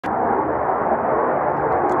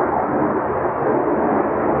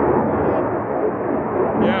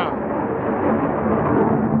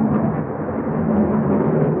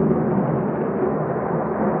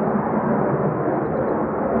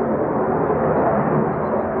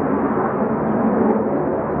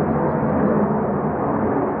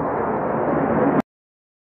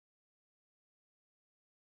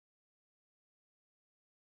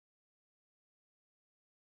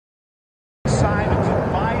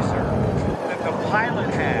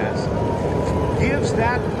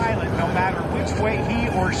that pilot, no matter which way he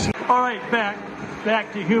or she... All right,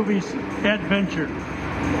 back to Hubie's adventure.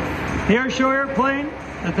 The air show airplane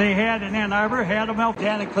that they had in Ann Arbor had a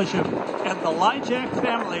mechanic push and the Lyjak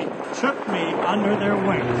family took me under their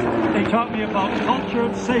wings. They taught me about culture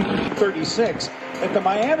and safety. 36 at the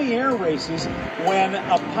Miami Air Races when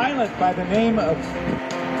a pilot by the name of...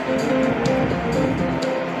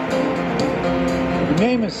 The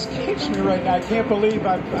name escapes me right now. I can't believe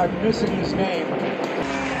I'm missing his name.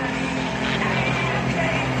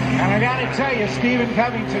 And I got to tell you, Stephen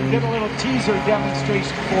Covington did a little teaser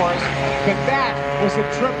demonstration for us, but that was a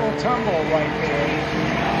triple tumble right there.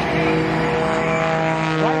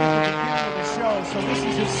 Right at the beginning of the show, so this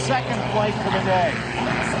is his second flight for the day.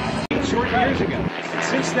 Short years ago.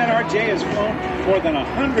 Since then, RJ has flown more than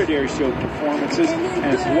 100 air show performances and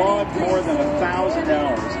has logged more than 1,000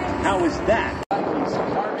 hours. How is that? He's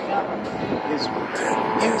carving up his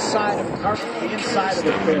inside of the inside of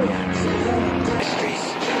the barrel.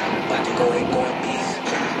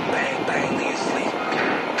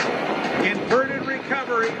 Inverted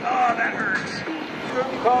recovery. Oh, that hurts.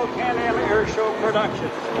 Group called Can-Am Air Show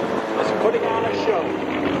Productions was putting on a show.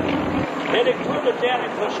 It included Danny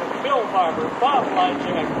Clisholm, Bill Barber, Bob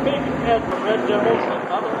Lyjak, Big Ed, the Red Devils, and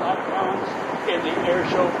other icons in the air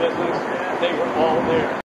show business. They were all there.